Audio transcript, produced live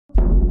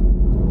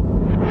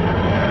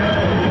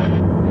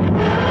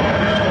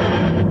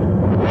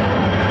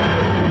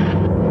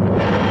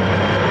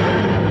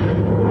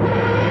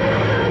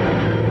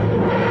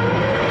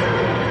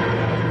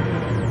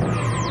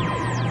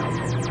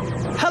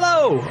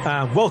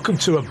and welcome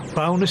to a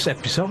bonus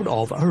episode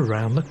of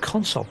Around the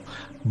Console.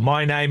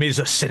 My name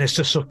is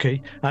Sinister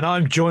Suki, and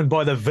I'm joined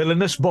by the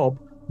villainous Bob,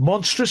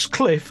 monstrous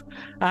Cliff,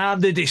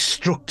 and the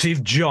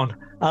destructive John.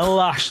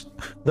 Alas,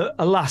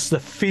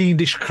 the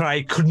fiendish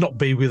Craig could not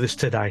be with us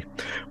today.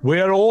 We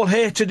are all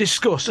here to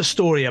discuss a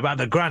story about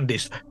the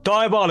grandest,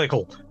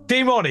 diabolical,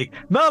 demonic,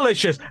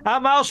 malicious,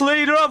 and mouse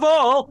leader of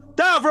all,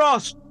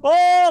 Davros!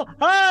 All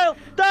hail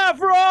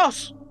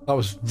Davros! That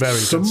was very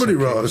good. Somebody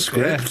wrote a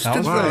script.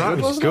 Yeah, that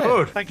was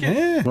Good. Thank you.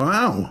 Yeah.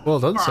 Wow. Well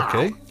done,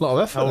 Suki. A lot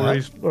of effort. No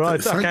worries.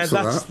 Right, okay, Thanks for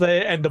that's that.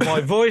 the end of my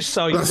voice.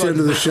 So That's the end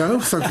of the show.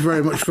 Thank you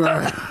very much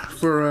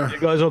for you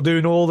guys are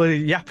doing all the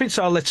yapping.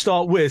 So let's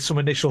start with some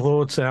initial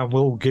thoughts, and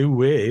we'll go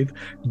with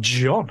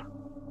John.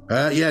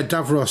 yeah,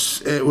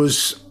 Davros.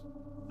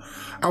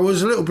 I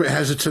was a little bit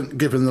hesitant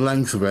given the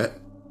length of it,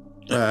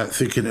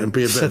 thinking it'd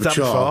be a bit of a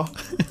chore.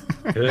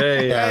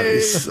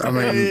 I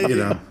mean, you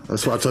know,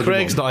 that's what I told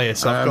Craig's you. not here,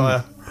 so I've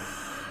got to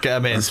get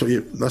him in.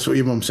 That's what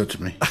your mum said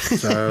to me.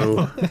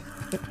 So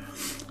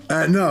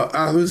no,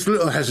 I was a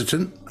little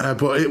hesitant,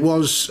 but it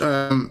was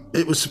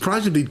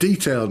surprisingly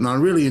detailed, and I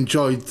really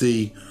enjoyed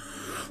the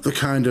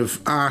kind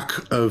of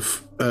arc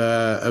of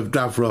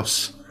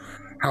Davros,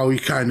 how he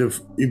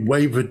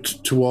wavered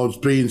towards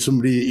being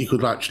somebody that you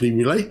could actually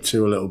relate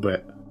to a little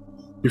bit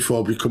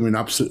before becoming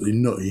absolutely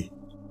nutty.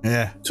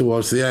 Yeah.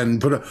 Towards the end,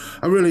 but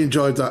I really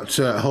enjoyed that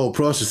whole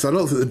process. I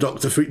don't think the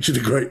Doctor featured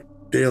a great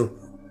deal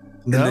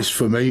in this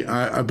for me.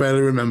 I barely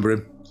remember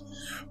him,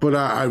 but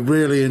I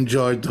really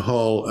enjoyed the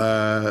whole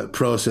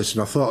process,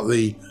 and I thought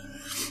the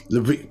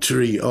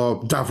victory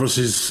or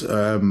Davros's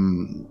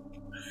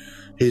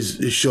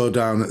his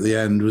showdown at the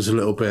end was a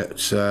little bit.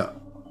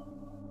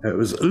 It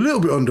was a little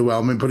bit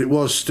underwhelming, but it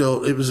was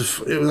still. I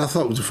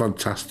thought it was a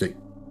fantastic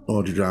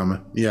audio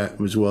drama. Yeah, it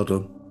was well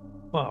done.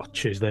 Well,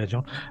 cheers there,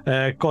 John.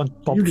 Go on,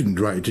 Bob. You didn't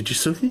write it, did you,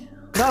 Suki?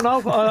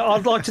 No,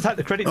 I'd like to take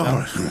the credit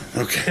now.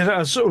 Okay. You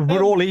know,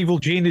 we're all evil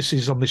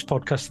geniuses on this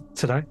podcast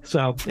today,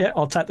 so yeah,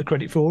 I'll take the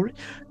credit for it.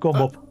 Go on,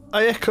 Bob.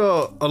 I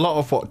echo a lot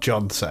of what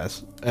John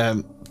says,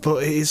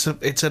 but it's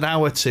an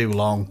hour too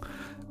long.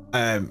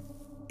 The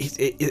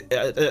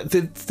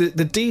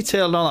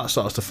detail and all that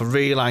sort of stuff, I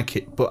really like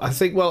it, but I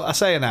think, well, I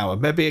say an hour,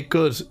 maybe a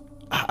good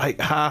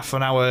half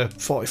an hour,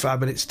 45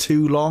 minutes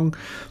too long.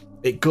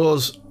 It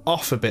goes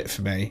off a bit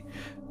for me.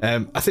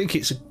 I think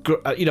it's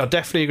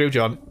definitely agree with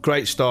John.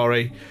 Great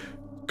story,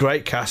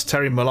 great cast.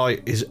 Terry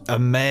Malloy is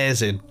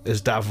amazing as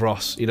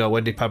Davros.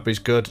 Wendy Padbury's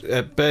good.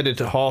 Bernard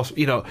Horse.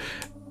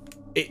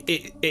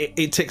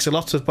 It ticks a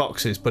lot of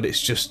boxes, but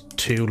it's just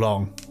too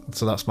long.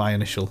 So that's my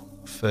initial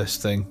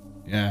first thing.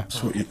 Yeah,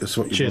 that's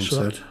what your mum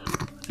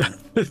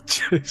said.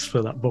 Cheers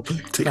for that, Bob.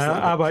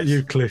 How about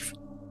you, Cliff?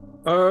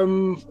 A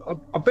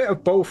bit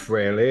of both,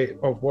 really,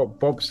 of what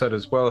Bob said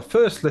as well.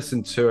 First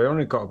listened to it, I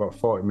only got about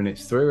 40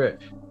 minutes through it,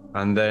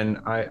 and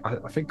then I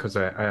think because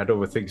I had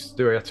other things to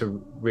do, I had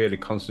to really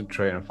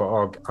concentrate, and I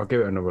thought, I'll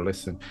give it another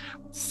listen.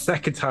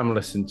 Second time I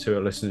listened to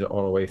it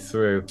all the way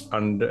through,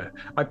 and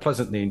I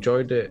pleasantly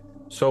enjoyed it.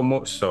 So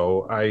much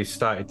so, I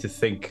started to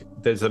think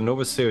there's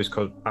another series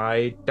called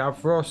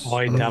Davros.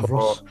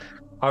 Davros.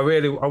 I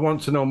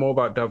want to know more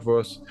about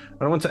Davros,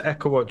 and I want to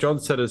echo what John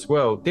said as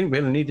well. Didn't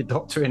really need a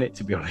doctor in it,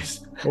 to be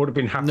honest. I would have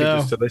been happy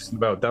just to listen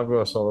about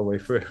Davros all the way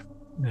through.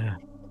 Yeah.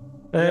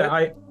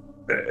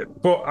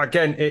 But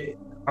again,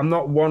 I'm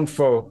not one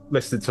for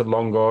listening to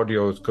long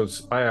audios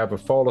because I either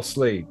fall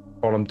asleep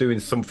or I'm doing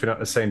something at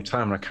the same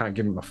time and I can't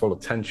give it my full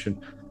attention.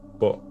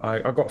 But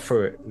I got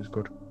through it. It was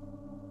good.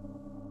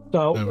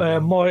 So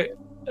my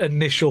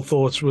initial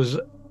thoughts was,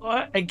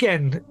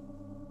 again,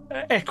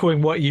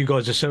 echoing what you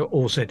guys have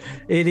all said,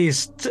 it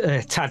is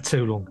a tad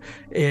too long.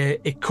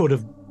 It could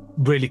have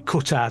really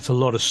cut out a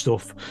lot of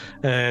stuff.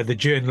 The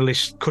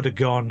journalist could have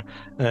gone.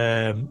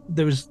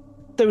 There was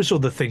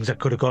other things that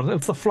could have gone. The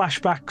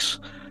flashbacks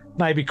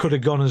maybe could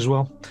have gone as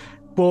well.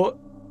 But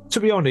to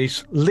be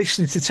honest,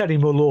 listening to Terry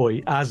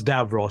Malloy as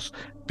Davros,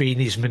 being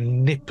his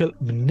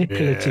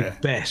manipulative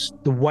best,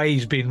 the way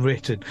he's been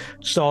written,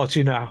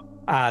 starting out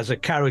as a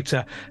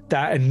character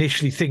that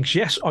initially thinks,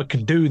 yes, I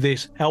can do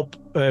this, help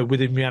with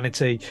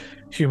humanity,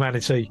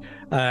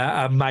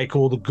 and make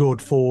all the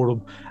good for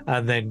them,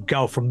 and then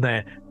go from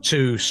there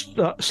to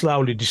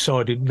slowly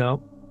deciding,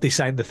 no, this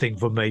ain't the thing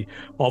for me.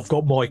 I've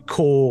got my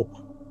core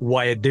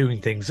way of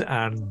doing things,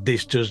 and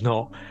this does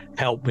not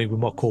help me with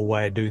my core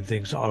way of doing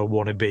things. I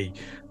want to be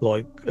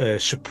like a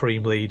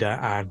supreme leader,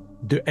 and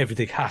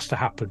everything has to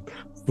happen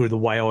through the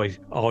way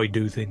I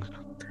do things.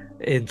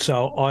 And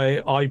so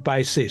I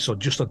base this on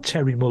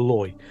Terry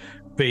Malloy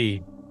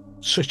being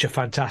such a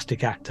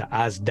fantastic actor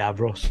as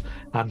Davros,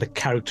 and the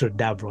character of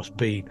Davros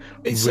being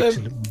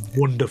written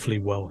wonderfully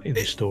well in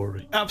the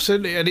story.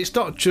 Absolutely, and it's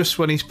not just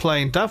when he's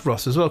playing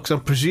Davros as well, because I'm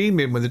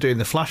presuming when they're doing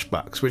the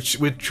flashbacks,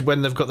 which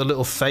when they've got the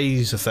little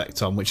phase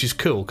effect on, which is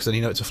cool, because then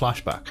it's a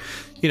flashback,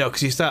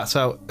 because he starts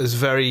out as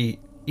very,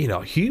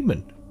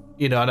 human,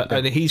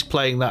 and he's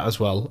playing that as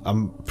well,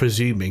 I'm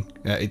presuming.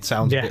 It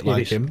sounds a bit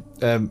like him.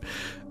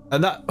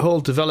 And that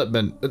whole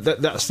development,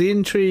 that's the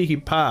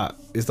intriguing part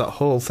is that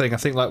whole thing. I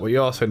think like what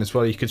you're saying as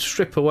well. You could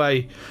strip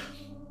away.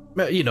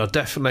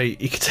 Definitely,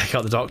 you could take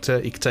out the Doctor,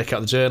 you could take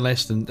out the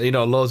journalist, and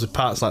loads of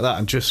parts like that,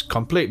 and just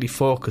completely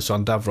focus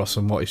on Davros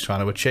and what he's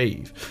trying to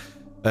achieve.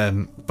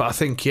 But I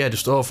think,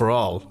 just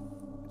overall,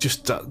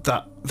 just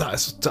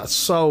that's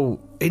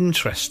so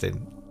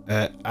interesting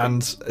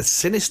and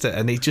sinister,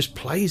 and he just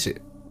plays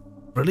it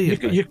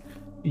brilliantly.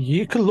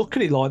 You can look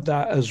at it like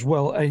that as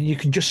well, and you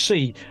can just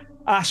see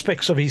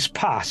aspects of his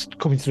past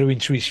coming through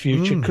into his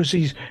future, because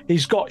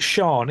he's got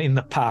Sean in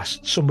the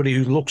past, somebody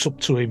who looks up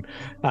to him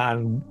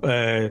and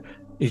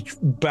he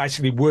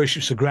basically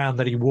worships the ground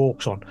that he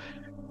walks on.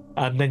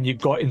 And then you've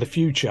got in the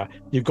future,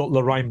 you've got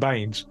Lorraine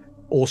Baines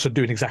also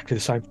doing exactly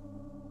the same,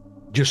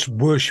 just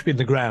worshipping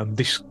the ground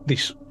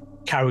this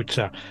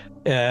character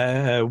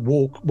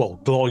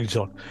glides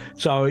on.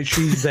 So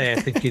she's there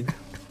thinking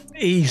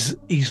he's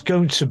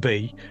going to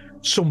be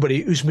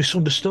somebody who's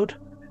misunderstood.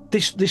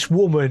 This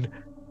woman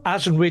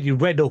hasn't really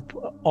read up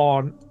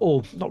on,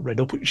 or not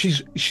read up,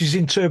 she's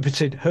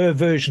interpreted her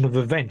version of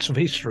events of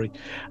history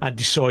and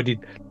decided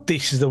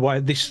this is the way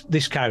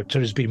this character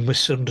has been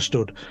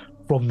misunderstood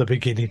from the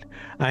beginning.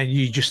 And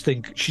you just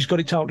think she's got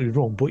it totally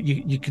wrong, but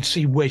you can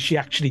see where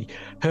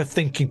her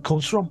thinking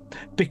comes from,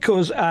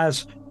 because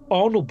as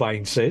Arnold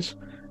Baines says,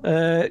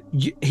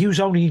 he was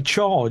only in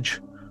charge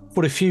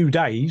for a few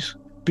days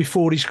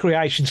before his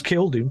creations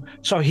killed him,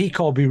 so he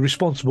can't be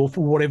responsible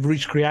for whatever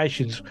his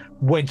creations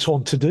went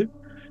on to do,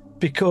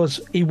 because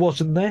he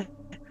wasn't there.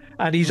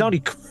 And he's only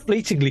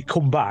fleetingly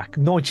come back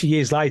 90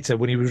 years later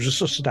when he was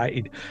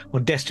resuscitated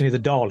on Destiny of the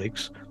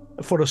Daleks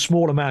for a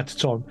small amount of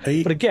time.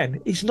 But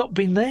again, he's not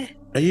been there.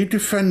 Are you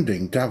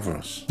defending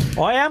Davros?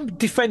 I am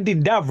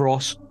defending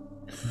Davros,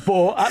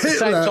 but at the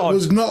same time, Hitler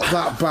was not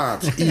that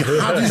bad. He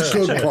had his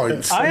good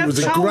points. He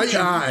was a great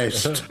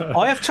artist.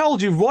 I have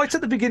told you right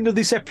at the beginning of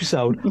this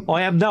episode,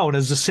 I am known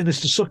as the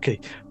Sinister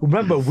Suki.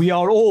 Remember, we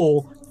are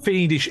all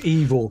fiendish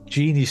evil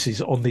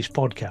geniuses on this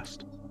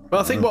podcast. Well,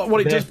 I think what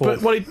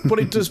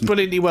it does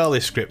brilliantly well,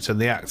 this script and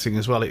the acting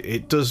as well,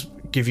 it does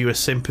give you a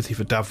sympathy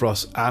for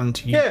Davros,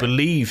 and you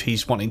believe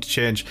he's wanting to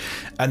change,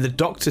 and the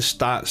Doctor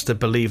starts to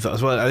believe that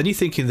as well. And then you're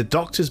thinking the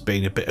Doctor's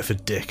been a bit of a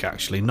dick,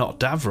 actually, not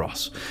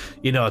Davros.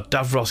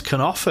 Davros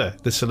can offer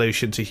the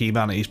solution to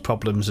humanity's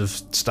problems of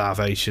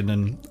starvation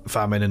and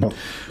famine, and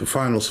the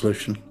final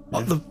solution.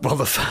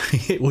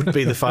 It would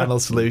be the final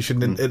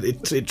solution, and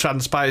it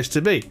transpires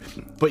to be.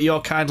 But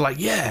you're kind of like,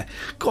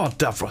 go on,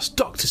 Davros,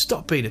 Doctor,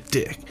 stop being a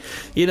dick.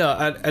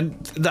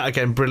 And that,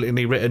 again,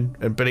 brilliantly written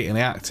and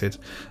brilliantly acted.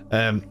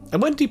 And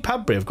Wendy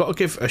Padbury, I've got to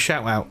give a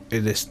shout out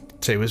in this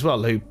too as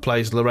well, who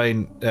plays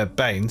Lorraine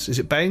Baines. Is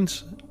it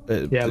Baines?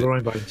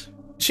 Lorraine Baines.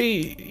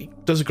 She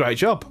does a great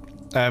job.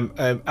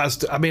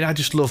 I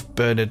just love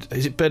Bernard.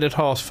 Is it Bernard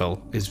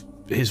Horsfall?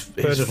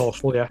 Bernard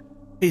Horsfall, yeah.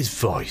 His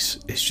voice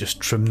is just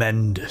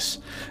tremendous.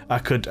 I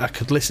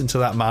could listen to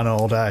that man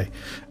all day,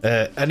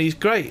 and he's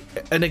great.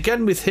 And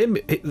again, with him,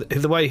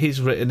 the way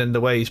he's written and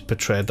the way he's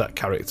portrayed that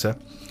character,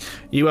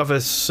 you have a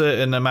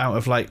certain amount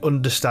of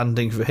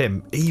understanding for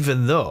him,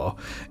 even though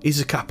he's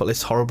a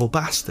capitalist horrible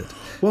bastard.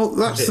 Well,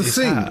 that's the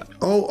thing.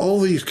 All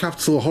these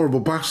capital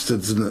horrible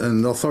bastards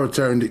and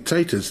authoritarian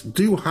dictators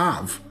do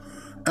have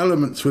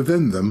elements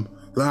within them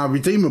that are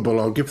redeemable,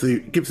 or give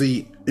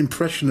the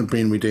impression of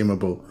being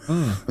redeemable.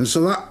 And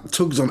so that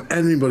tugs on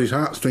anybody's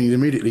heartstrings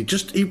immediately.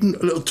 Just even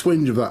a little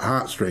twinge of that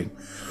heartstring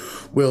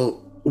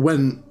will,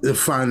 when they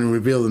finally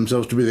reveal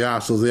themselves to be the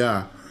arseholes they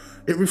are,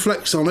 it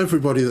reflects on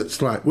everybody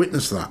that's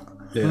witnessed that.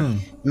 Yeah.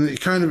 And it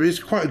kind of is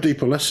quite a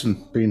deeper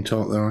lesson being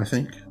taught there, I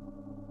think.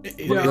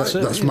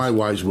 That's my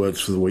wise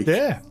words for the week.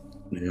 Yeah.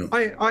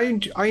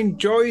 I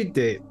enjoyed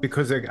it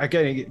because,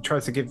 again, it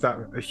tries to give that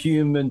a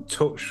human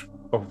touch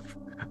of,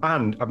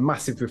 and a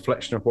massive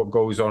reflection of what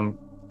goes on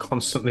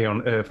constantly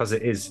on Earth as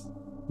it is. You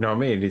know what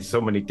I mean? There's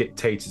so many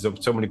dictators,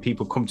 of so many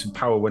people come to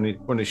power when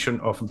they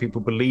shouldn't have, and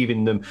people believe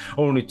in them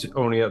only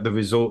at the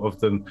result of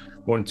them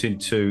wanting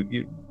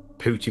to.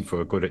 Putin, for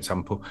a good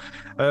example.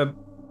 But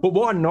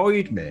what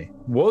annoyed me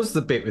was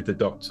the bit with the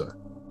Doctor.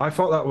 I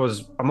thought that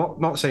was, I'm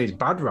not saying it's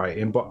bad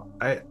writing, but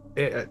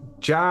it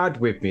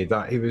jarred with me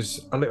that he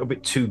was a little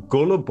bit too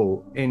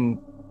gullible in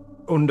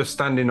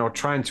understanding or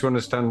trying to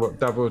understand what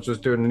Davros was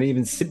doing and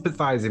even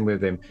sympathising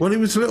with him. Well, he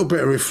was a little bit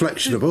of a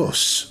reflection of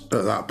us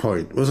at that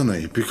point, wasn't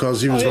he?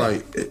 Because he was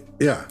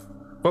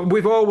But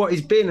with all what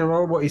he's been and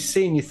all what he's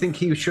seen, you think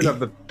he should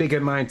have a bigger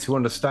mind to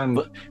understand.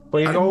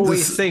 But he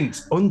always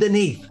thinks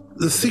underneath.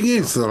 The thing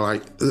is, though,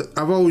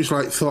 I've always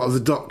thought of the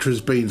Doctor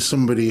as being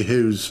somebody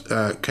who's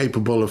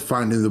capable of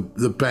finding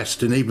the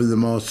best in even the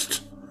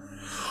most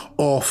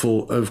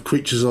awful of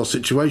creatures or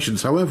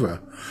situations. However,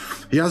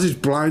 he has his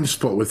blind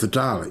spot with the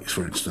Daleks,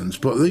 for instance,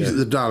 but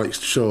the Daleks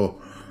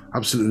show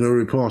absolutely no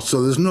remorse.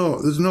 So there's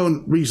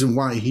no reason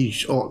why he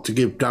ought to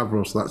give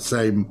Davros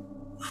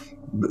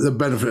the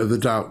benefit of the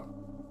doubt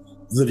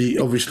that he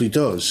obviously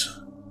does.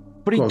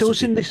 But he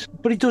does in this.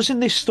 But he does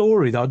in this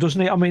story, though, doesn't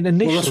he? I mean,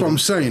 initially, well, that's what I'm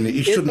saying.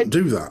 He shouldn't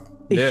do that.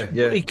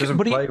 He doesn't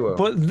play well.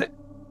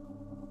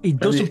 he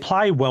doesn't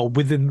play well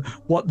within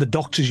what the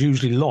Doctor's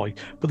usually like.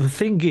 But the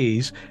thing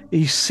is,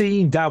 he's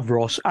seeing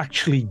Davros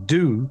actually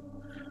do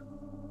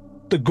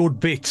the good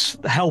bits,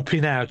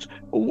 helping out.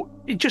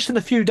 Just in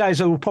a few days,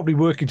 they were probably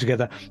working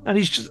together, and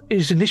he's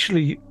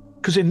initially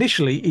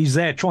he's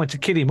there trying to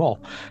kill him off.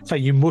 So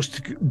you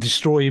must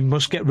destroy him,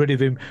 must get rid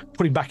of him,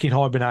 put him back in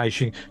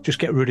hibernation, just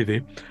get rid of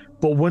him.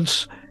 But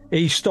once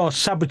he starts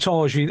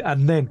sabotaging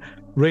and then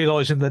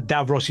realizing that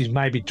Davros is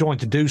maybe trying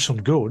to do some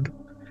good,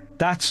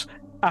 that's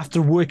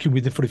after working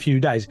with him for a few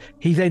days,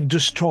 he then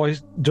does try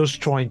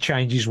and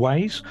change his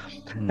ways.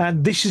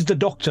 And this is the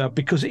Doctor,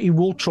 because he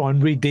will try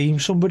and redeem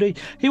somebody.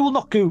 He will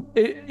not go.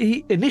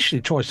 He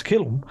initially tries to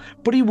kill him,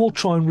 but he will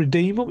try and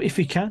redeem him if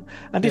he can.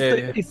 And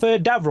if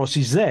Davros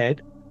is there,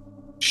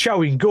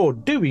 showing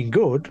good, doing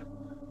good,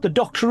 the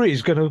Doctor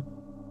is going to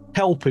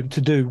help him to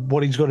do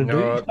what he's got to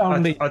do.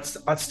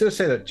 I'd still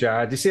say that,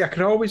 Jad. You see, I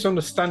can always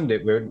understand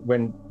it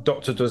when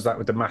Doctor does that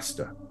with the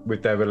Master,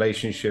 with their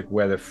relationship,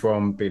 where they're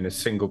from, being a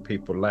single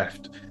people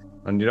left.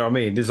 And you know what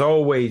I mean?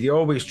 He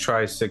always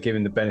tries to give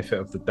him the benefit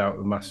of the doubt.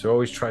 The Master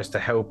always tries to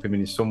help him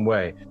in some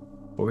way.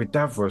 But with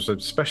Davros,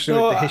 especially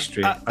with the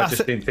history, I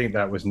just didn't think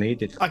that was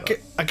needed. I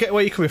get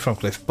where you're coming from,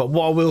 Cliff. But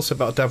what I will say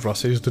about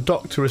Davros is the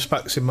Doctor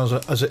respects him as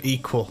an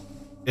equal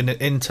in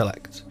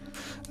intellect,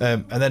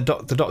 and then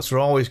the Doctor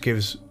always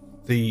gives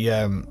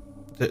the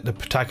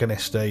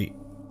protagonist a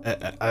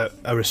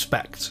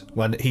respect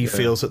when he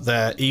feels that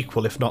they're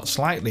equal, if not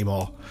slightly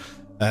more,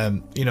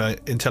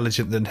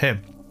 intelligent than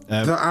him.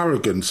 That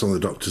arrogance on the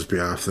Doctor's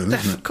behalf, then,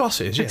 isn't it? Of course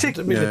it is.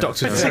 The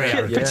Doctor's very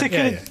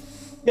arrogant.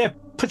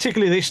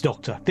 Particularly this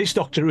Doctor. This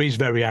Doctor is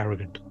very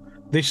arrogant.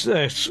 This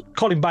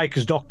Colin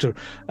Baker's Doctor,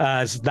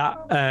 as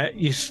that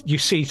you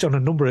see it on a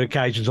number of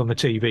occasions on the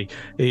TV,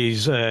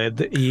 is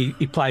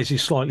he plays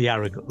his slightly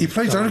arrogant. He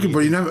plays arrogant,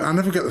 but I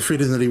never get the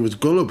feeling that he was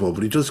gullible.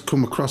 But he does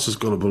come across as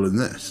gullible in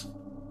this,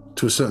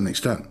 to a certain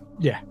extent.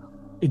 Yeah,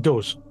 he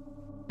does.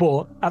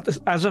 But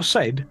as I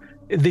said,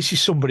 this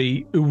is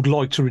somebody who would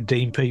like to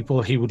redeem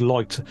people. He would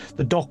like to.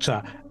 The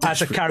Doctor,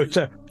 as a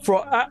character,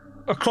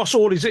 across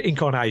all his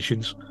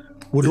incarnations,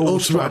 would the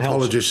always ultimate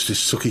apologist is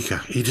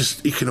Sukika.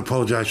 He can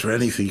apologise for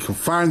anything. He can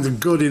find the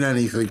good in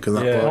anything.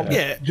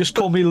 Just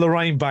call me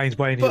Lorraine Baines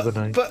by any other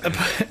name.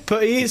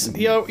 But he is.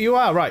 You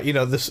are right.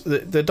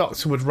 The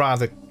Doctor would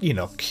rather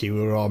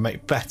cure or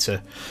make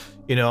better.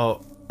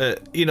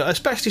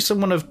 Especially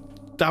someone of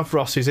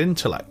Davros's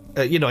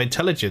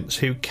intelligence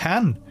who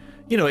can.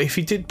 If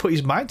he did put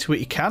his mind to it,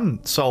 he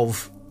can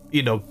solve,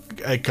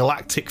 a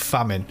galactic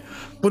famine.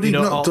 But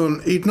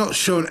he'd not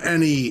shown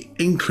any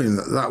inkling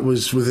that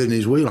was within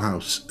his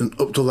wheelhouse and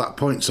up to that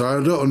point. So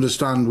I don't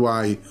understand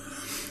why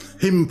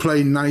him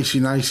playing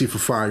nicey for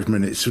 5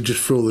 minutes would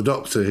just fool the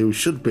Doctor, who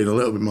should have been a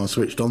little bit more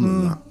switched on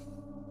than that.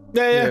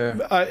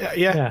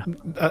 Yeah.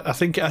 I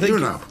think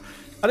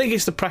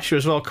it's the pressure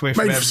as well coming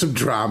from for some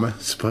drama,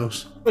 I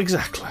suppose.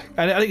 Exactly,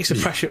 and I think it's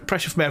the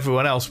pressure from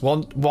everyone else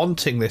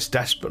wanting this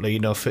desperately,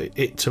 for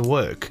it to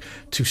work,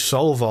 to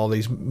solve all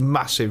these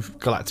massive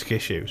galactic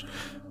issues,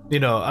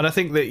 and I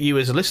think that you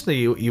as a listener,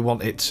 you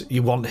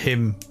want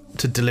him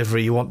to deliver,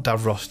 you want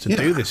Davros to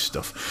do this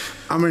stuff.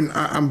 I mean,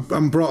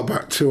 I'm brought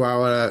back to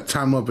our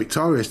Time Lord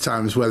Victorious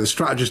times where the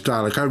strategist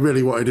Dalek, I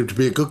really wanted him to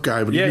be a good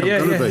guy, but he's not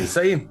going to be.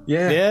 Same, You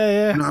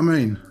know what I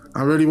mean?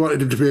 I really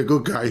wanted him to be a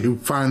good guy who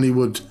finally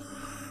would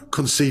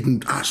concede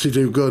and actually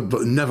do good,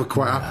 but it never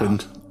quite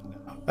happened.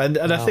 And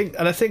I think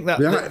that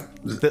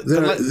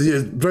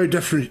the very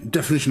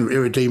definition of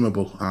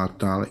irredeemable are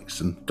Daleks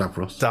and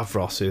Davros.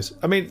 Davros is.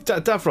 I mean,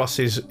 Davros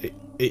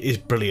is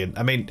brilliant.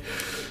 I mean,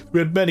 we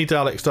had many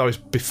Dalek stories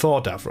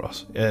before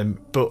Davros,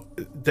 but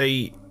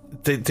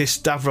this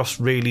Davros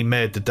really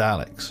made the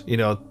Daleks.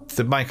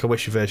 The Michael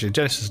Wisher version of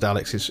Genesis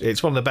Daleks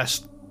it's one of the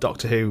best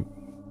Doctor Who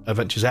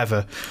adventures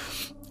ever,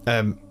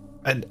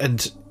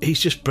 and he's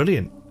just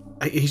brilliant.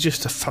 He's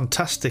just a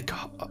fantastic.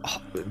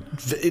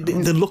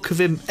 The look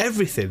of him,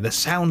 everything, the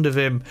sound of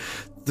him,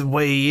 the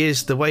way he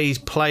is, the way he's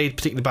played,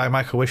 particularly by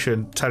Michael Wisher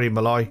and Terry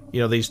Malloy.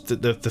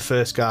 The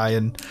first guy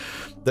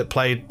that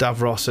played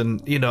Davros,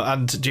 and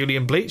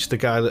Julian Bleach, the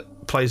guy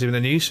that plays him in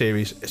the new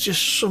series. It's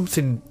just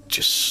something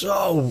just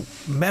so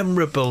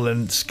memorable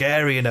and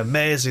scary and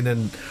amazing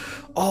and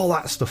all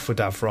that stuff for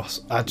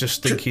Davros. I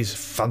just think he's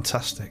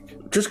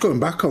fantastic. Just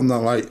going back on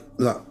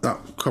that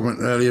comment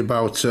earlier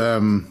about.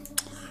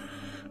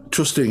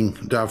 Trusting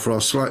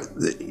Davros,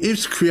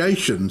 his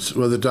creations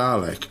were the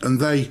Dalek,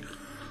 and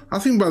I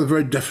think by the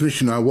very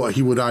definition, are what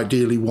he would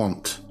ideally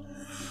want.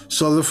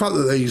 So the fact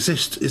that they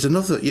exist is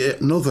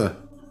another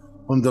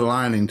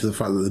underlining to the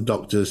fact that the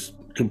Doctor's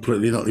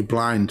completely and utterly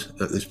blind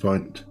at this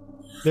point.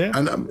 Yeah,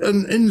 and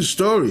in the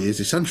story is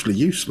essentially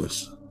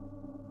useless.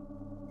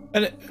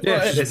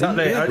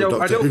 Exactly.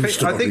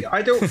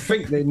 I don't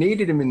think they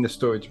needed him in the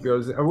story, to be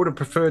honest. I would have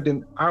preferred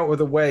him out of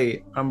the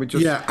way, and we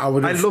just. Yeah, I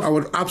would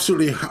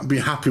absolutely be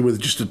happy with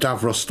just a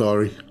Davros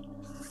story.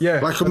 Yeah,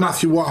 like a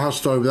Matthew Watthouse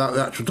story without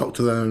the actual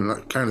Doctor there, and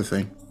that kind of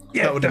thing.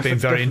 Yeah, that would have been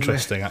very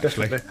interesting,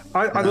 actually.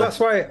 That's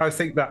why I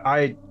think that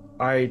I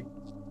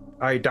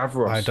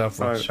Davros.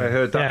 Davros, I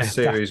heard that Yeah,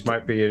 series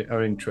might be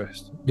of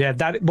interest. Yeah,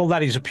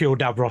 that is a pure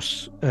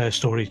Davros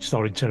story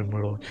starring Terry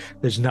Malloy.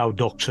 There's no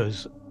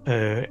doctors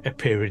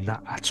appear in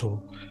that at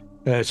all.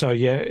 So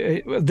yeah,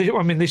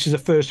 I mean, this is the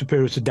first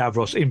appearance of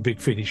Davros in Big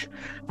Finish,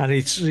 and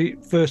it's the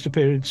first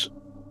appearance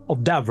of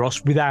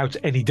Davros without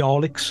any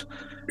Daleks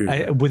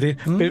within.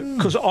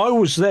 Because I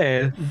was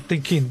there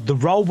thinking the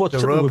robots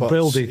that they were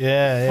building.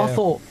 Yeah. I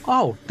thought,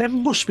 oh, there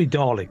must be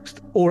Daleks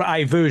or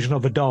a version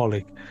of a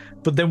Dalek.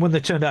 But then when they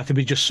turned out to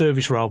be just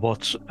service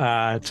robots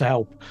to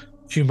help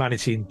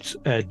humanity in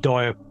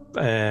dire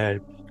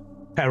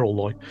peril,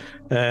 like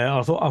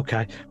I thought,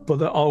 okay.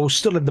 But I was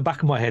still in the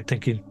back of my head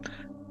thinking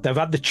they've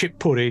had the chip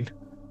put in,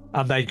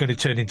 and they're going to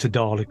turn into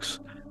Daleks.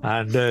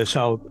 And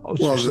so,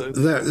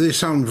 they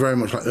sound very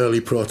much like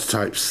early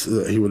prototypes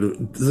that he would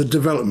have. The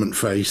development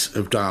phase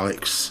of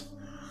Daleks,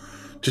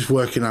 just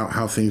working out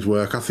how things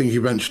work. I think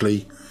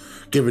eventually,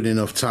 given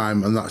enough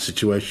time and that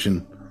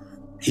situation,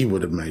 he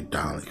would have made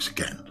Daleks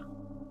again.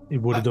 He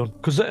would have done,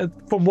 because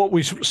from what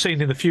we've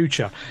seen in the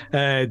future,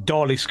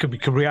 Daleks can be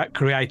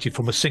created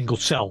from a single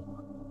cell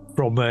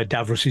from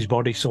Davros's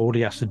body. So all he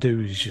has to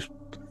do is just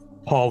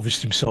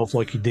harvest himself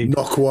like he did.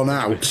 Knock one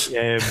out.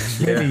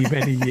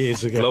 Many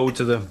years ago. Loads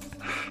of them.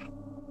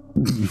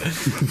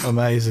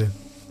 Amazing.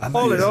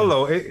 All in all,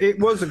 though, it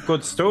was a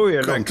good story.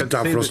 And Got to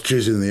Davros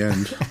jizz in the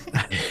end.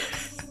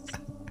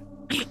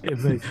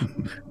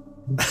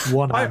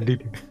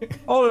 One-handed.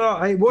 All in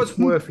all, it was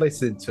worth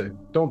listening to.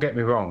 Don't get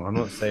me wrong. I'm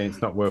not saying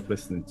it's not worth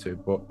listening to,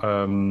 but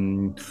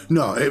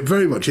no, it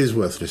very much is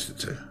worth listening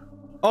to.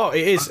 Oh,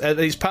 it is.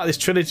 It's part of this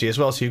trilogy as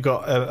well. So you've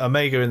got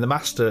Omega in the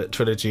Master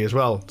trilogy as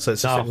well. So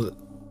it's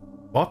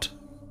what?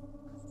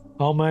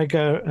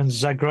 Omega and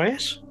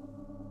Zagreus?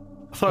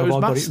 I thought it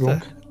was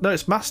Master. No,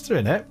 it's Master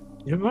in it.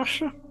 You're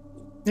Master?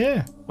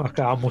 Yeah.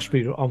 Okay, I must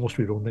be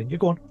wrong then. You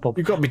go on, Bob.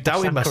 You've got me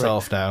doubting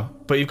myself now.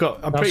 But you've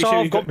got. I'm pretty so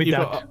sure you've got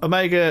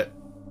Omega,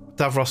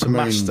 Davros, and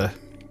Master.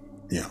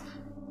 Yeah.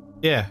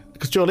 Yeah,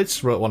 because Joe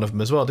Litz wrote one of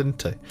them as well,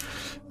 didn't he?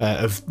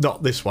 Of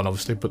not this one,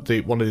 obviously, but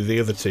one of the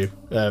other two.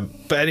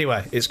 But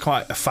anyway, it's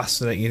quite a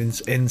fascinating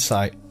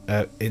insight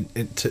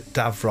into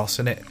Davros,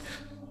 isn't it?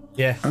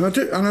 Yeah, and I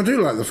do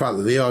like the fact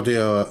that the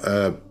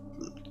audio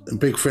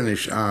Big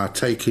Finish are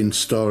taking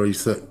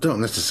stories that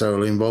don't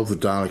necessarily involve the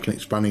Dalek and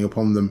expanding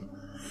upon them.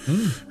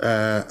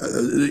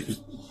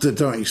 That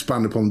don't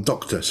expand upon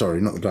Doctor,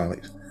 sorry, not the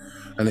Daleks,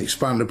 and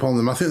expand upon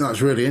them. I think that's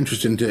really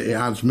interesting. It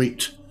adds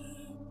meat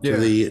to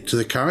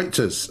the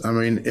characters. I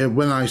mean,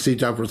 when I see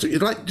Davros,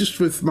 it's like just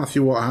with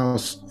Matthew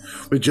Waterhouse,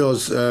 with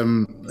Joe's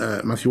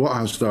Matthew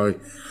Waterhouse story,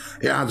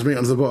 it adds meat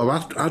onto the bottom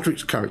of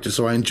Adric's character.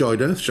 So I enjoyed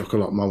Earthshock a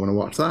lot more when I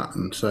watched that,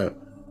 and so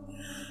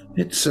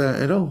it's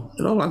it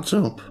all adds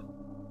up.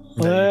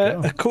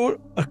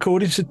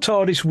 According to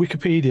TARDIS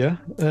Wikipedia,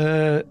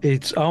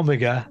 it's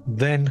Omega,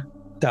 then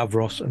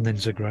Davros, and then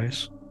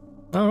Zagreus.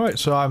 All right,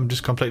 so I'm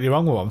just completely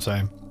wrong with what I'm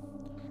saying.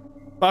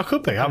 Well, I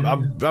could be.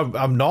 I'm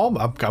normal.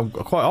 I'm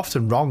quite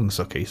often wrong,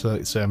 Suki. So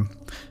it's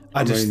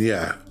I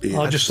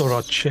just thought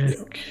I'd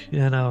check,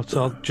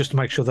 so just to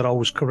make sure that I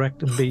was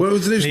correct and be. Well,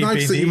 it's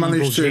nice that you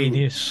managed to.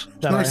 Genius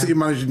it's nice that you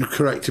managed to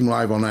correct him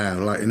live on air,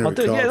 like in a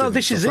recording. Yeah,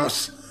 this is it.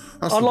 That's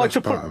I like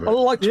to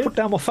put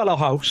down my fellow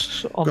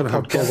hosts on the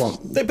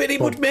podcast. But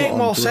it would make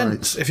more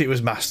sense if it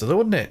was Master, though,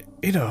 wouldn't it?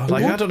 You know,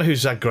 like I don't know who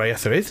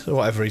Zagreus is or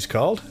whatever he's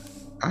called.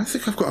 I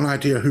think I've got an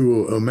idea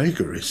who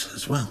Omega is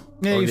as well.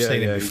 Yeah, you've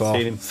seen him before.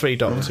 Seen him. 3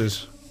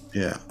 Doctors.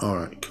 Yeah. All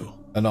right. Cool.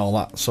 And all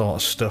that sort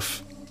of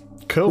stuff.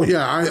 Cool. Well,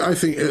 yeah, I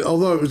think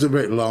although it was a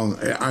bit long,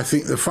 I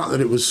think the fact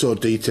that it was so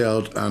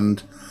detailed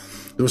and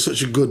there was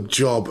such a good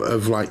job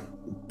of like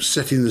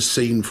setting the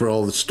scene for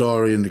all the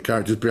story and the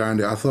characters behind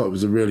it, I thought it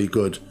was a really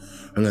good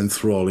and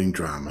enthralling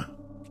drama.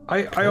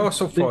 I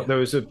also thought there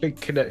was a big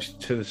connection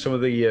to some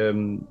of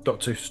the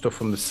Doctor stuff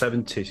from the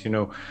 70s. You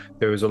know,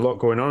 there was a lot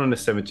going on in the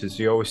 70s.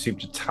 You always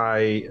seemed to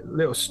tie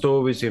little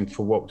stories in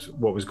for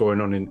what was going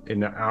on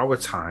in our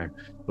time,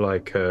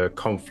 like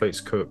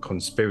conflicts,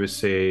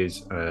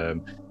 conspiracies,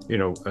 when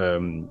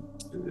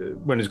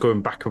it's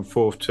going back and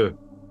forth to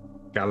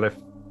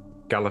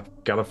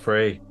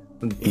Gallifrey.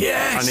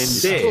 Yes, and in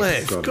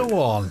this,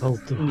 go on.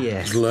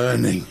 Yes, he's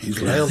learning.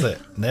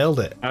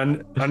 Nailed it.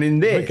 And in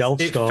this,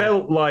 it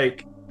felt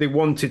like they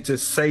wanted to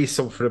say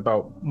something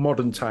about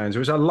modern times,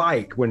 which I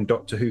like when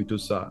Doctor Who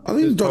does that. I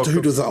think Doctor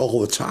Who does that all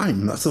the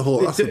time. That's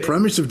the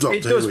premise of Doctor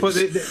Who. It does, but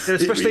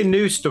especially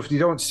new stuff, they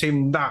don't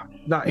seem that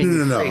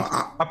in No.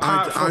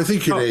 I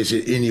think it is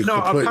in you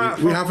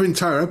completely. We have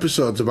entire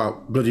episodes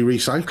about bloody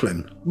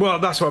recycling. Well,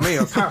 that's what I mean.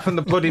 Apart from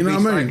the bloody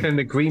recycling and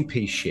the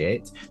Greenpeace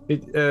shit,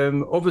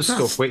 other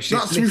stuff which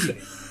is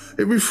missing.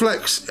 It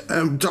reflects.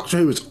 Doctor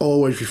Who has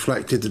always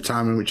reflected the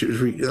time in which it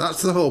was.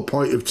 That's the whole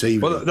point of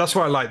TV. Well, that's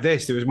why I like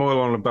this. There was more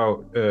on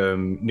about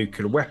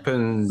nuclear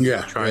weapons,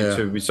 trying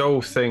to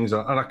resolve things,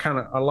 and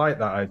I like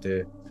that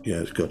idea.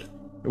 Yeah, it's good.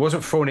 It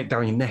wasn't throwing it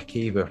down your neck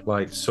either,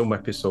 like some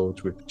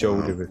episodes with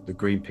Jodie with the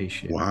Greenpeace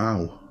shit.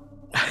 Wow.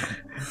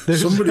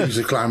 Somebody's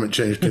a climate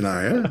change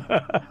denier.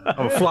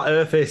 I'm a flat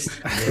earthist.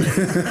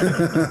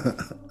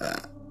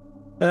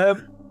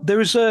 there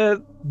was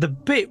the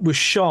bit with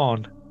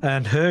Sean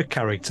and her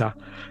character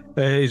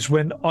is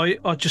when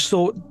I just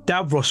thought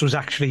Davros was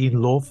actually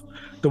in love.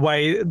 The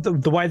way the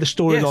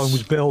storyline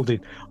was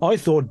building, I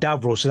thought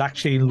Davros was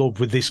actually in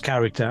love with this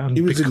character. And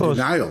he was in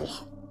denial,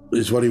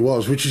 is what he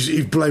was, which is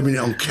he's blaming it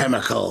on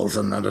chemicals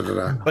and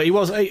da. But he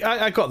was.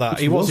 I got that.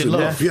 He was in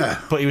love.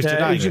 Yeah, but he was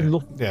denying he was in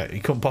love. it. Yeah, he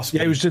couldn't possibly.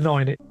 Yeah, he was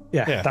denying it.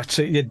 Yeah, that's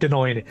it. You're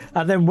denying it.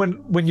 And then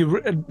when you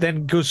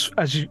then goes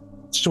as you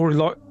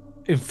storyline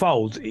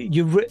unfolds,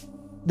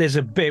 there's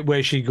a bit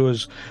where she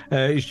goes,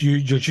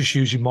 you're just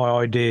using my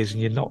ideas, and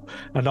you're not.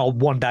 And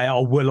one day I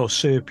will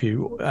usurp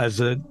you as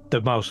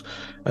the most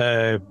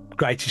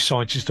greatest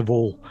scientist of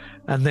all.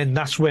 And then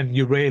that's when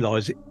you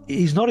realise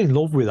he's not in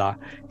love with her.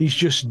 He's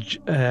just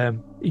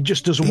he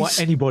just doesn't want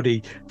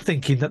anybody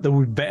thinking that they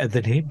were better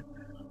than him.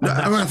 No,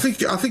 I mean, I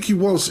think he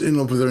was in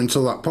love with her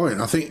until that point.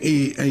 I think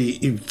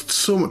he's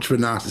so much of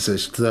a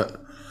narcissist that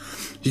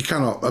he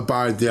cannot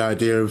abide the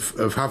idea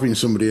of having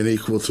somebody an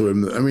equal to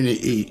him. I mean,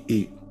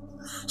 he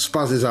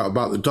spazzes out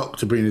about the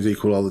Doctor being his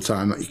equal all the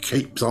time. That he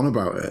keeps on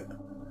about it.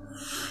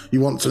 He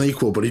wants an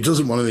equal, but he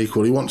doesn't want an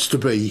equal. He wants to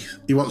be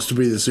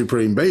the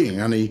supreme being,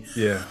 and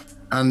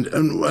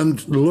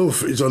and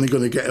love is only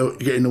going to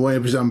get in the way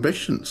of his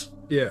ambitions.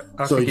 Yeah,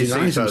 I so think he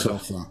denies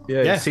himself that.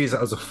 Yeah, he sees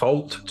it as a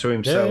fault to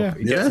himself.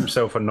 He gets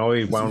himself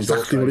annoyed, wound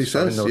exactly up, what he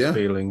says. Those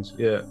feelings.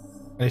 Yeah,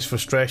 and his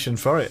frustration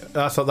for it.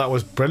 I thought that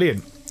was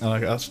brilliant.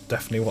 And that's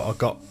definitely what I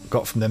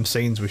got from them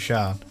scenes with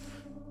Sian.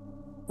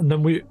 And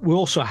then we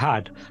also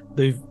had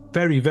the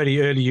very,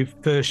 very early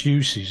first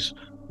uses,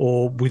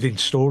 or within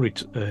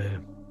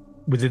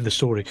the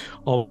story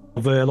of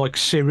like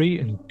Siri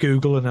and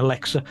Google and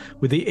Alexa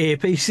with the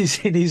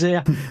earpieces in his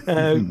ear.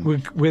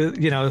 with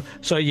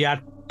so you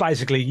had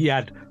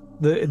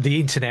the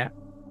internet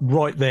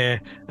right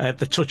there at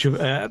the touch of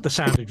the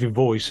sound of your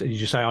voice, and you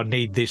just say, I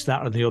need this,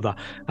 that and the other,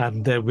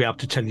 and we have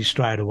to tell you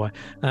straight away.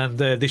 And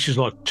this is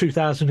like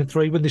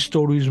 2003 when this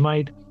story was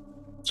made.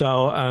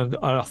 So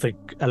I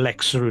think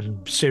Alexa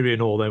and Siri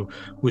and all them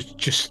was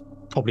just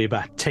probably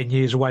about 10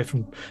 years away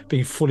from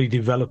being fully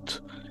developed.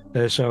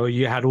 So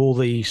you had all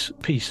these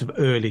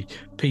early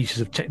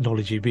pieces of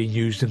technology being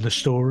used in the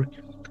story.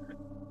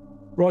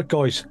 Right,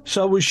 guys,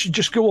 so we should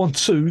just go on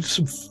to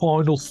some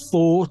final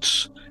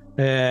thoughts.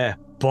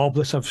 Bob,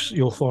 let's have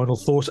your final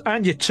thoughts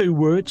and your 2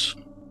 words.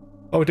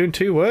 Oh, we're doing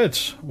 2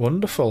 words.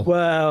 Wonderful.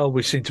 Well,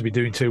 we seem to be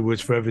doing 2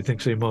 words for everything,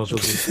 so you might as well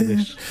do for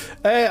this.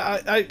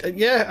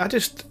 I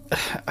just,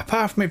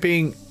 apart from it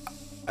being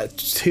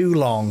too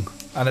long,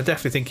 and I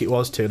definitely think it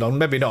was too long,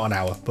 maybe not an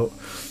hour, but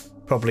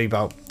probably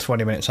about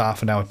 20 minutes,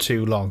 half an hour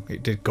too long.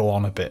 It did go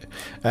on a bit.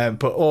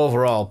 But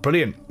overall,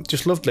 brilliant.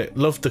 Just loved it.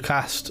 Loved the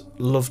cast.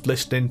 Loved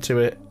listening to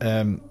it.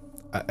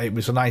 It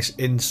was a nice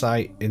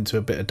insight into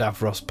a bit of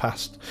Davros'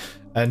 past.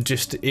 And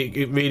just,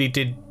 it really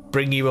did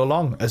bring you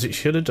along, as it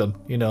should have done.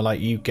 You know, like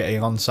you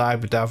getting on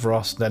side with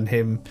Davros, then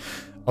him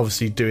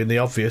obviously doing the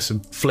obvious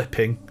and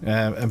flipping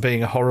and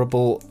being a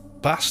horrible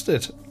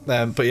bastard.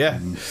 But yeah,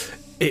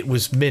 it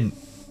was mint.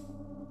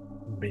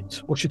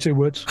 Mint. What's your 2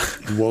 words?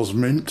 Was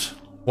mint.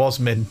 Was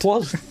mint.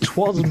 Twas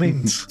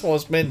mint.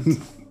 Was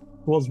mint.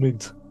 Was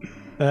mint.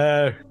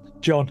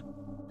 John.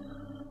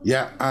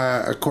 Yeah,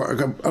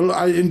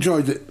 I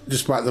enjoyed it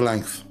despite the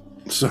length.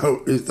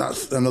 So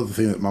that's another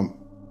thing that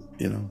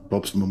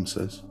Bob's mum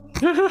says.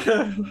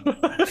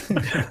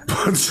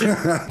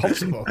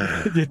 Bob's mum.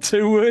 Your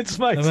 2 words,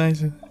 mate.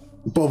 Amazing.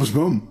 Bob's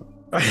mum.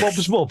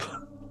 Bob's mum.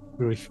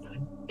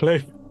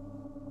 Cliff.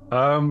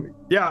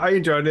 Yeah, I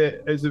enjoyed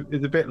it. It's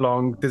a bit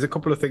long. There's a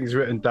couple of things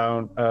written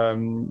down.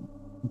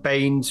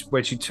 Baines,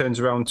 where she turns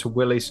around to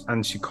Willis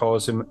and she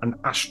calls him an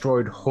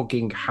asteroid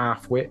hugging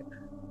half-wit.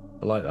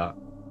 I like that.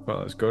 Well,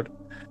 that's good.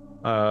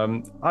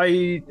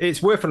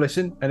 It's worth a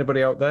listen.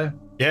 Anybody out there?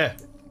 Yeah.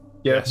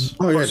 Yes.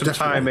 Oh, Put some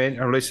time in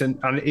and listen.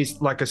 And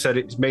it's like I said,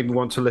 it's made me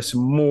want to listen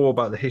more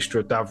about the history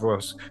of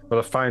Davros. But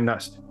I find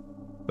that's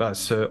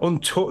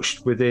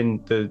untouched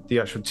within the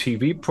actual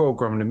TV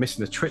program, and they're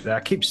missing the trick there.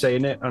 I keep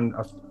saying it, and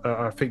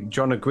I think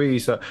John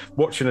agrees that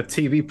watching a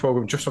TV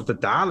program just of the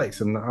Daleks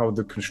and how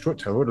they're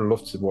constructed, I would have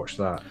loved to watch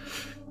that.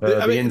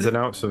 The ins and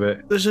outs of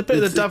it. There's a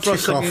bit of the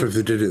Davros thing. Off if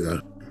they did it though.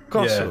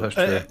 Yeah, that's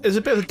true. There's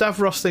a bit of the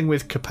Davros thing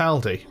with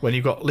Capaldi when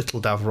you've got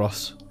little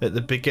Davros at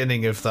the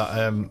beginning of that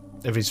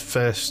of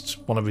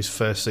one of his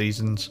first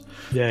seasons.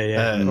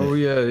 Yeah. Oh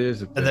yeah, it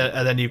is a bit.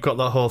 And then you've got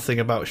that whole thing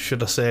about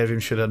should I save him,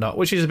 should I not,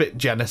 which is a bit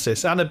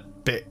Genesis and a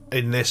bit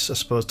in this, I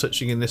suppose,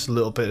 touching in this a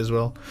little bit as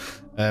well.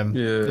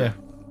 Yeah.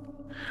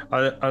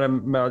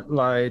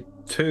 My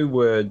 2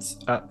 words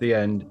at the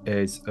end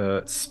is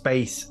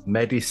space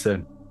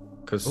medicine,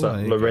 because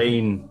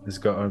Lorraine has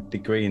got a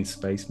degree in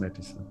space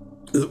medicine.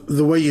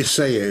 The way you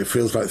say it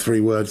feels like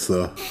 3 words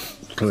though,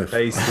 Cliff.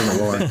 Space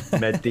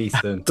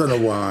medicine. Don't know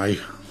why.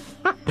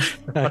 I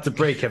had to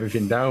break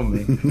everything down,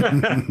 me.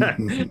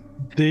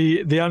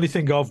 The only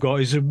thing I've got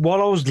is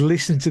while I was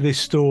listening to this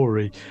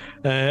story,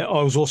 I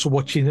was also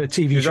watching a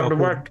TV show.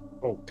 Work?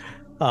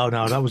 Oh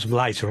no, that was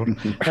later on.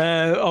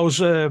 I was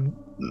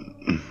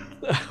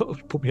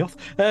Put me off.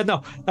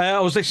 No, I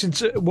was listening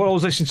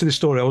to this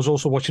story. I was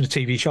also watching a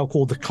TV show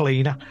called The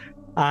Cleaner,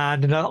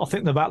 and I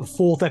think about the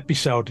fourth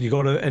episode, you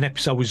got an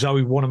episode with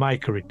Zoe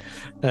Wanamaker in,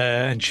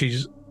 and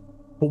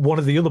but one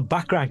of the other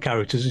background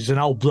characters is an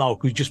old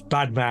bloke who just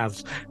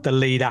badmouths the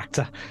lead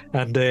actor,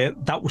 and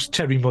that was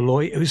Terry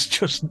Malloy. It was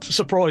just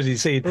surprising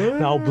seeing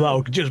an old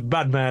bloke just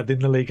badmouthing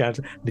the lead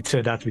actor, and it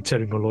turned out to be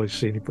Terry Malloy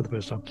seeing it for the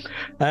first time.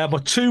 My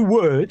 2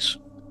 words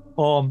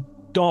are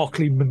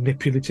darkly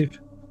manipulative.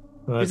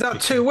 Is that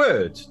 2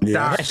 words?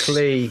 Yeah.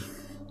 Darkly.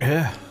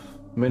 Yeah.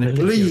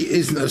 Lee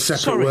isn't a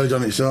separate word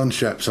on its own,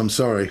 Sheps. I'm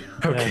sorry.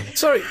 Okay.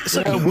 Sorry.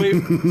 How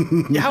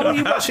are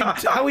you watching?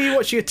 How are you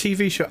watching a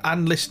TV show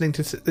and listening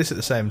to this at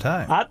the same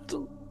time?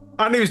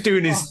 And he was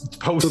doing his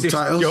hosting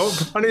job.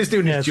 And he was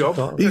doing his job.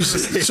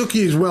 Suki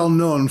is well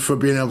known for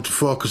being able to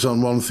focus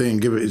on one thing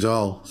and give it his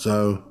all.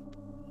 So.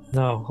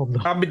 No, I'm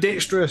not.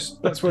 Ambidextrous.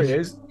 That's what he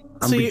is.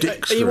 So are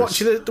you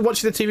watching the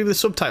TV with the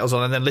subtitles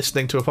on and then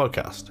listening to a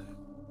podcast?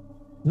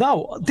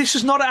 No, this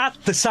is not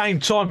at the same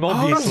time,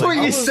 obviously. That's what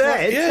you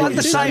said. At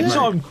the same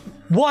time.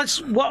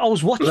 What I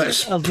was watching.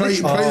 Let's play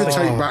the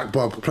tape back,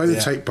 Bob. Play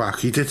the tape back.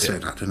 He did say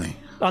that, didn't he?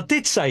 I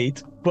did say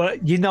it,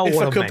 but you know if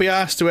what I could meant. be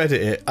asked to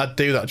edit it, I'd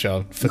do that,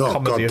 John, for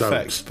comedy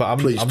effects. But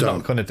I'm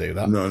not going to do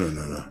that.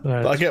 No.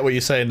 But I get what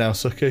you're saying now,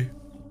 Suki.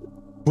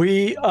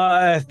 We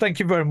thank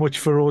you very much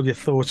for all your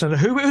thoughts. And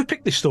who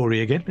picked this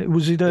story again?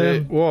 Was it?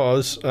 It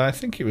was. I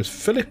think it was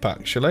Philip,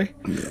 actually.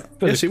 Yeah. Philip.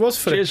 Yes, it was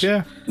Philip. Cheers.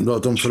 Yeah. Well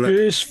done, Philip.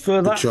 Cheers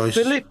for that, choice.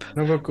 Philip.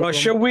 Right,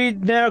 shall we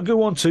now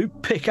go on to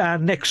pick our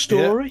next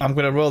story? Yeah, I'm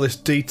going to roll this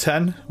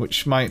D10,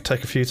 which might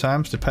take a few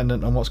times,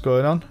 dependent on what's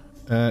going on.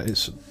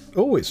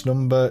 It's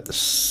number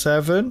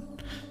 7,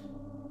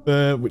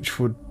 which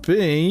would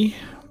be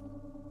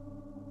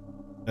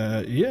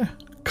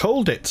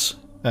Cold It's.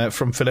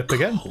 From Philip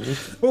again.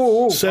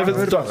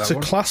 Seventh Doctor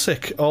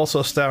classic,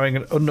 also starring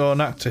an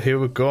unknown actor who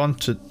would go on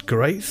to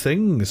great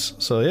things.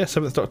 So yeah,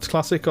 Seventh Doctor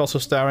classic, also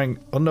starring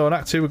unknown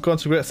actor who would go on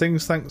to great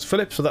things. Thanks,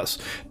 Philip. So that's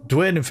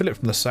Dwayne and Philip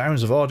from the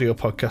Sounds of Audio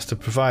podcast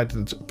have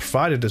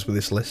provided us with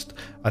this list.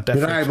 Good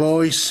day,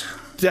 boys.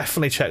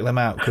 Definitely check them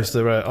out because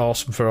they're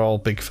awesome for all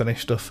Big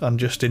Finish stuff and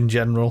just in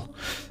general.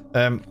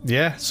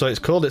 So it's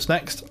called It's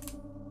Next.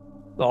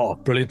 Oh,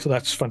 brilliant.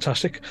 That's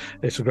fantastic.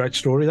 It's a great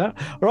story, that.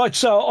 Right,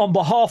 so on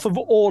behalf of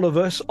all of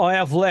us, I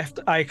have left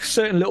a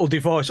certain little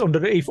device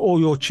underneath all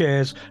your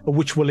chairs,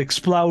 which will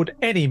explode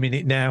any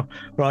minute now.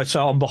 Right,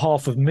 so on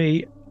behalf of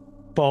me,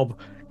 Bob,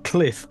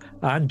 Cliff,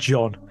 and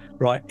John,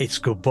 right, it's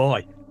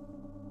goodbye.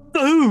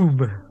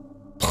 Boom!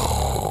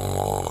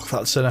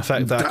 That's an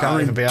effect that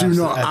can't even be asked. Do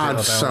not add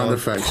sound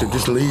effects.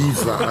 Just leave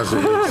that as it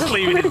is. Just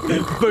leave it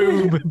in.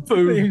 Boom,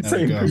 boom.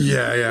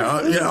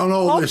 Yeah. On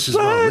all this as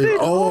well. Leave it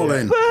all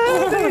in.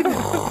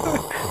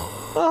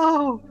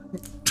 Oh.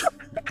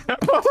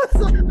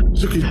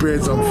 Suki's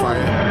beard's on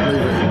fire.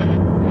 Leave it.